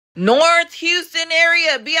North Houston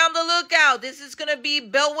area, be on the lookout. This is going to be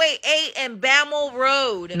Beltway 8 and Bammel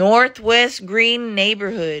Road, Northwest Green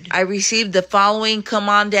neighborhood. I received the following come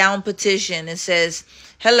on down petition. It says,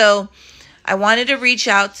 hello, I wanted to reach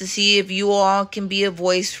out to see if you all can be a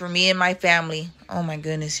voice for me and my family. Oh my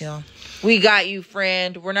goodness, y'all. We got you,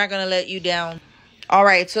 friend. We're not going to let you down. All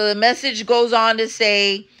right, so the message goes on to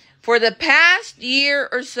say, for the past year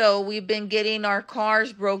or so, we've been getting our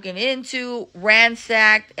cars broken into,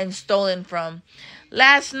 ransacked, and stolen from.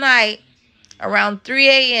 Last night, around 3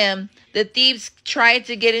 a.m., the thieves tried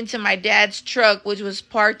to get into my dad's truck, which was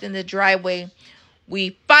parked in the driveway.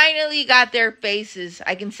 We finally got their faces.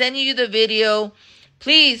 I can send you the video.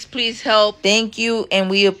 Please, please help. Thank you, and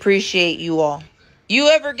we appreciate you all. You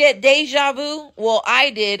ever get deja vu? Well,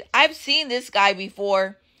 I did. I've seen this guy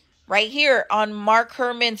before. Right here on Mark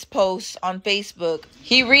Herman's post on Facebook.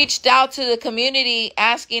 He reached out to the community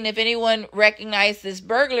asking if anyone recognized this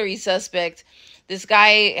burglary suspect. This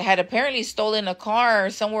guy had apparently stolen a car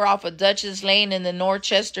somewhere off of Dutchess Lane in the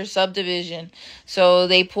Norchester subdivision. So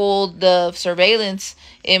they pulled the surveillance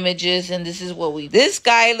images, and this is what This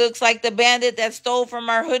guy looks like the bandit that stole from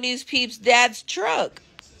our Hood News Peeps' dad's truck.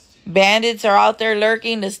 Bandits are out there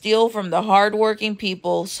lurking to steal from the hardworking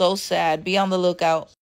people. So sad. Be on the lookout.